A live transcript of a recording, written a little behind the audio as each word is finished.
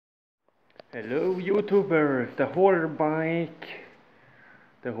Hello YouTubers, the horror bike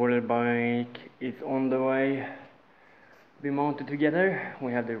is on the way to be mounted together.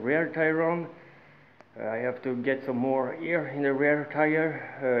 We have the rear tire on. I have to get some more air in the rear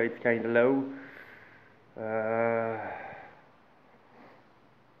tire, it's kinda low.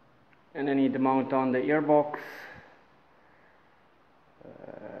 And I need to mount on the airbox,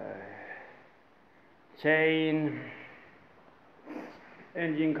 chain,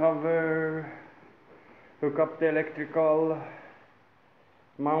 engine cover, hook up the electrical,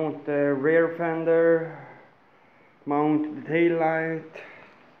 mount the rear fender, mount the tail light.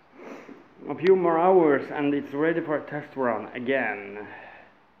 A few more hours and it's ready for a test run again.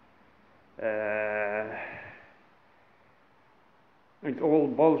 It's all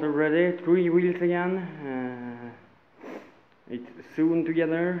bolted ready, 3 wheels again. It's soon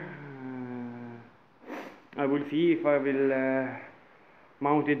together. I will see if I will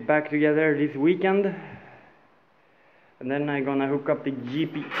mount it back together this weekend, and then I'm gonna hook up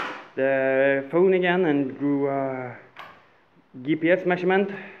the phone again and do a GPS measurement.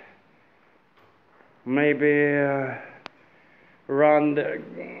 Maybe run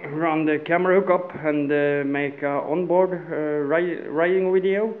the camera hookup and make a onboard riding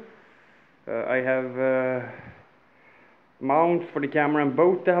video. I have mounts for the camera and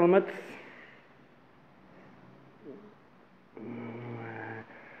both the helmets.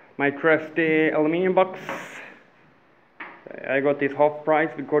 My trusty aluminium box. I got this half price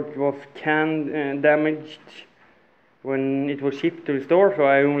because it was damaged when it was shipped to the store, so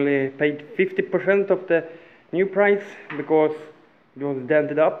I only paid 50% of the new price because it was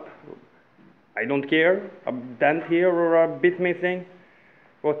dented up. I don't care, a dent here or a bit missing.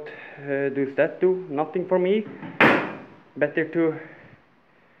 What does that do? Nothing for me. Better to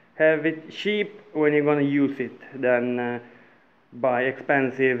have it cheap when you're gonna use it than buy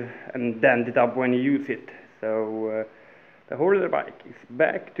expensive and dent it up when you use it. So the horror bike is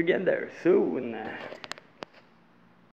back together soon.